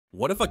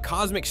What if a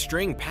cosmic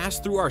string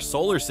passed through our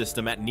solar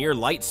system at near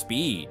light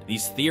speed?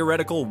 These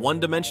theoretical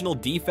one-dimensional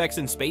defects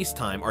in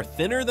space-time are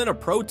thinner than a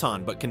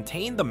proton but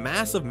contain the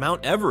mass of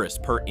Mount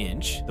Everest per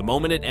inch. The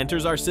moment it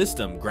enters our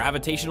system,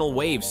 gravitational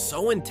waves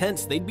so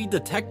intense they'd be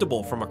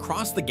detectable from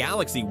across the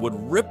galaxy would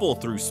ripple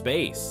through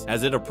space.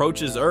 As it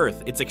approaches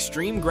Earth, its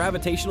extreme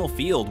gravitational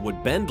field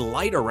would bend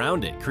light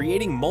around it,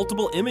 creating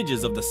multiple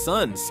images of the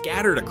sun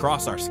scattered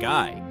across our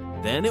sky.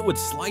 Then it would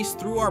slice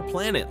through our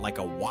planet like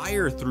a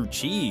wire through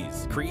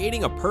cheese,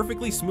 creating a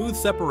perfectly smooth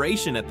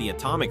separation at the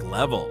atomic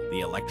level.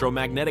 The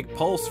electromagnetic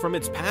pulse from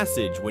its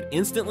passage would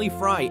instantly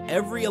fry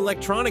every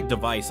electronic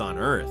device on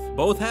Earth.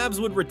 Both halves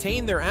would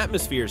retain their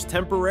atmospheres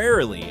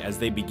temporarily as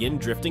they begin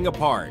drifting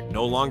apart,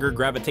 no longer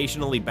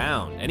gravitationally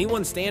bound.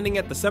 Anyone standing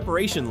at the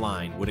separation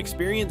line would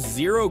experience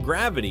zero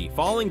gravity,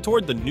 falling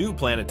toward the new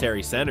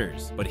planetary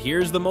centers. But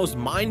here's the most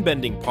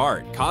mind-bending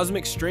part.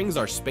 Cosmic strings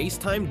are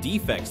space-time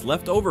defects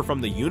left over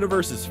from the universe's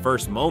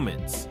first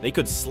moments. They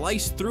could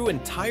slice through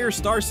entire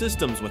star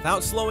systems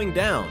without slowing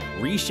down,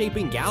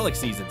 reshaping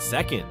galaxies in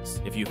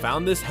seconds. If you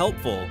found this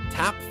helpful,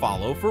 tap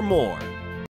follow for more.